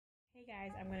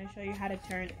Guys, I'm going to show you how to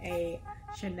turn a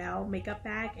Chanel makeup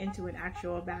bag into an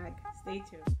actual bag. Stay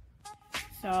tuned.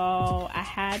 So I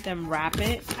had them wrap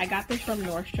it. I got this from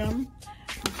Nordstrom.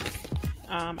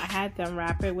 I had them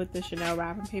wrap it with the Chanel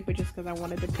wrapping paper just because I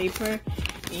wanted the paper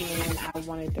and I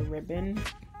wanted the ribbon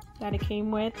that it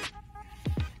came with.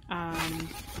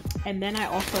 And then I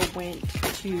also went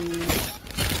to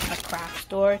a craft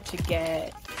store to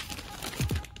get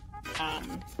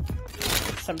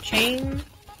some chain.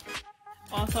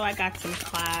 Also, I got some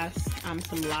clasps,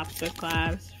 some lobster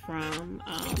clasps from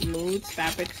Moods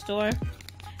fabric store.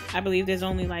 I believe there's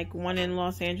only like one in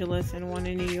Los Angeles and one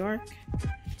in New York.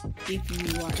 If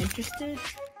you are interested,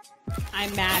 I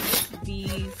matched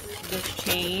this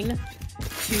chain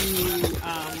to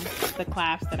the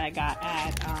clasps that I got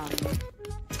at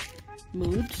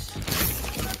Moods.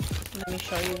 Let me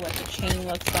show you what the chain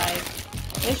looks like.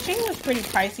 This chain was pretty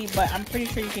pricey, but I'm pretty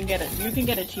sure you can get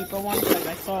a cheaper one because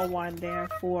I saw one there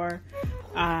for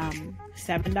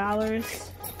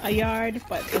 $7 a yard,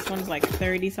 but this one's like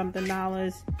 $30 something,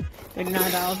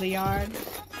 $39 a yard.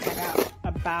 I got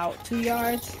about 2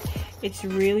 yards. It's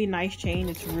really nice chain.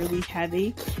 It's really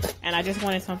heavy, and I just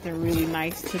wanted something really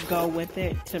nice to go with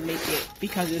it to make it,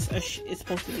 because it's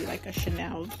supposed to be like a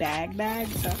Chanel bag,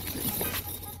 so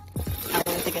I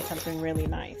wanted to get something really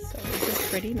nice. So this is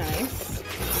pretty nice.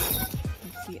 You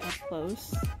can see up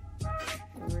close.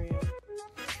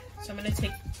 So I'm going to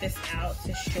take this out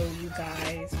to show you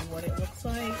guys what it looks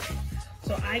like.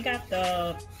 So I got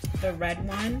the red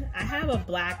one. I have a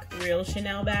black real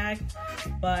Chanel bag,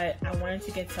 but I wanted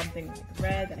to get something like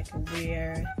red that I can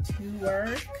wear to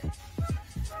work.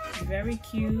 Very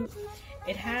cute.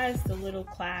 It has the little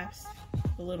clasps,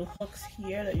 the little hooks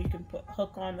here that you can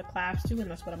hook on the clasps to,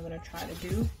 and that's what I'm going to try to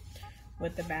do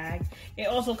with the bag. It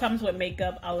also comes with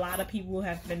makeup. A lot of people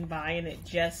have been buying it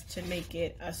just to make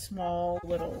it a small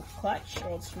little clutch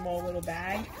or a small little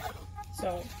bag.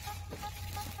 So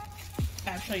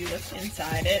I'll show you what's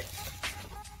inside it.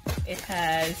 It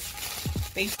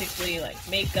has basically like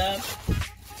makeup.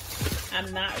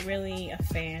 I'm not really a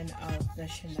fan of the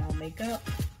Chanel makeup,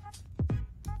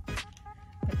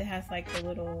 but it has like the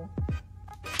little,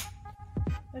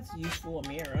 that's useful, a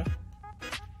mirror.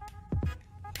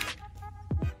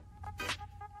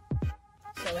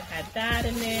 So it had that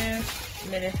in there,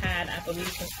 and then it had, I believe,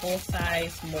 a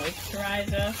full-size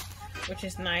moisturizer, which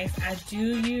is nice. I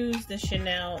do use the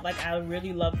Chanel, like I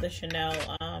really love the Chanel,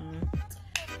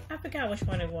 I forgot which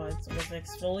one it was. It was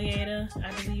exfoliator,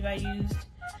 I believe I used.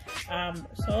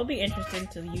 So it'll be interesting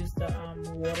to use the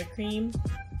water cream.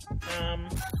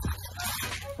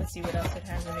 Let's see what else it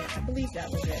has in it. I believe that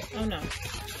was it. Oh no.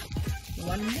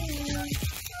 One more.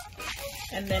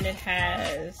 And then it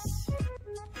has,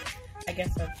 I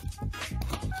guess,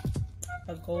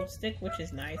 a gold stick, which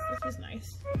is nice. This is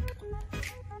nice.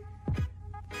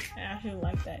 I actually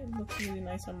like that. It looks really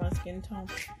nice on my skin tone.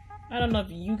 I don't know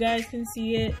if you guys can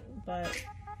see it, but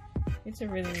it's a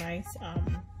really nice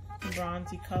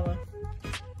bronzy color.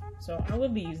 So I will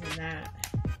be using that.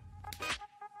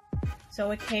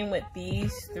 So it came with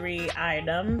these 3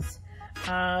 items.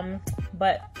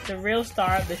 But the real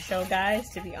star of the show, guys,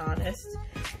 to be honest,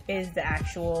 is the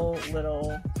actual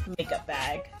little makeup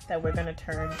bag that we're gonna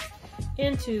turn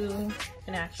into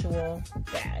an actual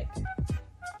bag.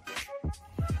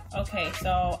 Okay,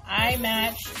 so I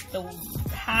matched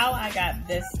how I got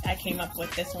this, I came up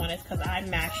with this one is because I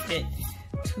matched it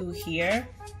to here,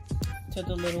 to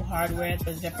the little hardware,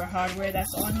 the zipper hardware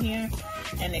that's on here,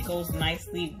 and it goes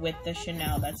nicely with the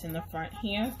Chanel that's in the front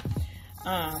here.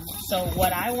 So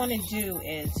what I want to do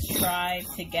is try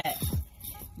to get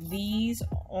these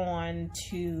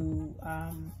onto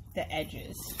the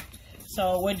edges.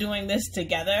 So we're doing this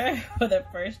together for the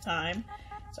first time.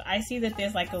 So I see that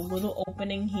there's like a little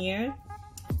opening here,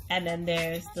 and then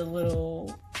there's the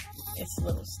little, it's a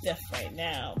little stiff right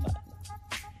now, but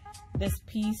this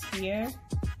piece here,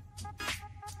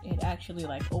 it actually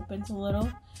like opens a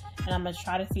little, and I'm gonna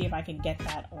try to see if I can get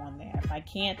that on there. If I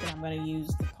can't, then I'm gonna use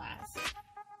the clasp.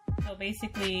 So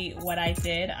basically what I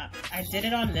did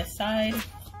it on this side,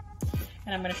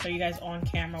 and I'm gonna show you guys on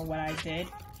camera what I did.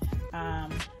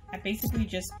 I basically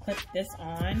just clipped this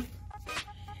on,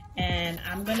 and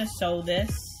I'm gonna sew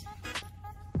this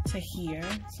to here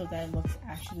so that it looks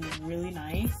actually really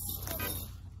nice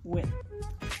with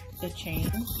the chain.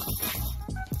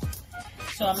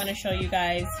 So I'm gonna show you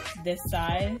guys this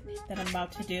side that I'm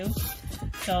about to do.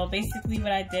 So basically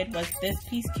what I did was this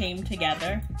piece came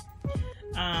together.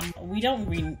 We don't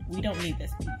need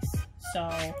this piece, so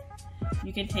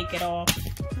you can take it off.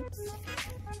 Oops.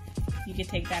 You can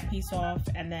take that piece off,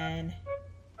 and then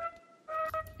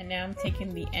And now I'm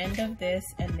taking the end of this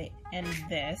and the end of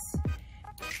this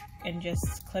and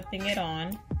just clipping it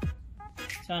on.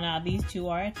 So now these two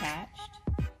are attached.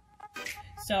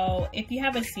 So if you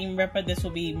have a seam ripper, this will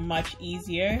be much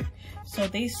easier. So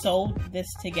they sewed this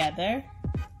together,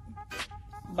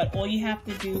 but all you have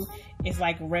to do is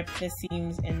like rip the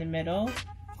seams in the middle.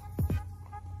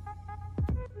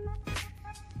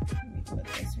 Let me do it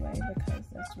this way because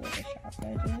that's where the sharp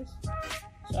edge is.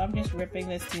 So I'm just ripping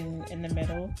the seam in the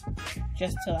middle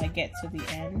just till I get to the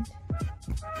end.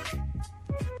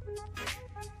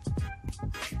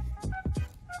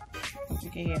 You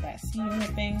can hear that seam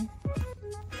ripping.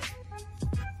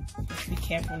 Just be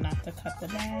careful not to cut the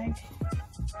bag.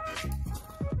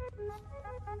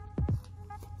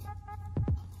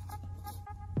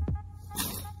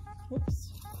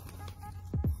 Whoops.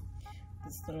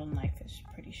 This little knife is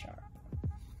pretty sharp.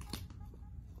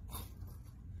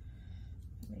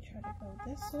 Let me try to go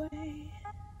this way.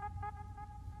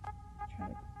 Try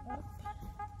to go up.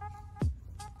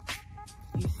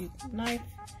 You see the knife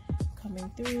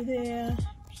coming through there.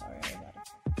 Sorry about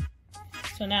it.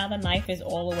 So now the knife is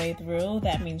all the way through.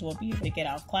 That means we'll be able to get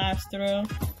our clasps through.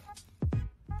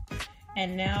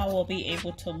 And now we'll be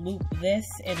able to loop this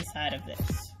inside of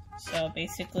this. So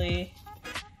basically,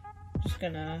 just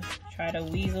gonna try to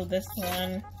weasel this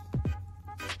one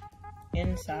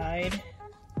inside.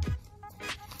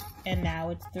 And now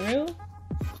it's through.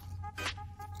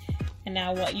 And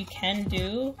now what you can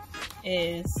do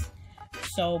is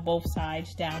sew both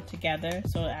sides down together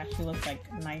so it actually looks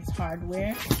like nice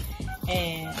hardware.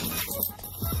 And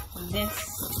this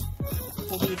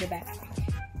will be the bag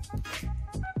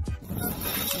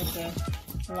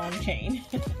with a long chain.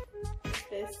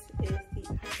 This is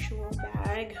the actual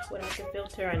bag without the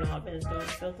filter. I know I've been doing the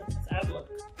filter because I look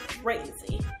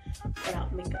crazy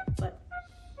without makeup, but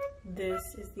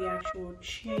this is the actual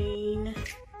chain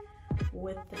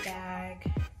with the bag.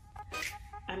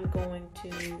 I'm going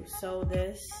to sew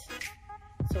this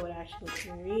so it actually looks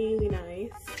really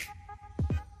nice.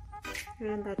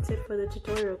 And that's it for the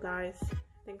tutorial, guys.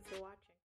 Thanks for watching.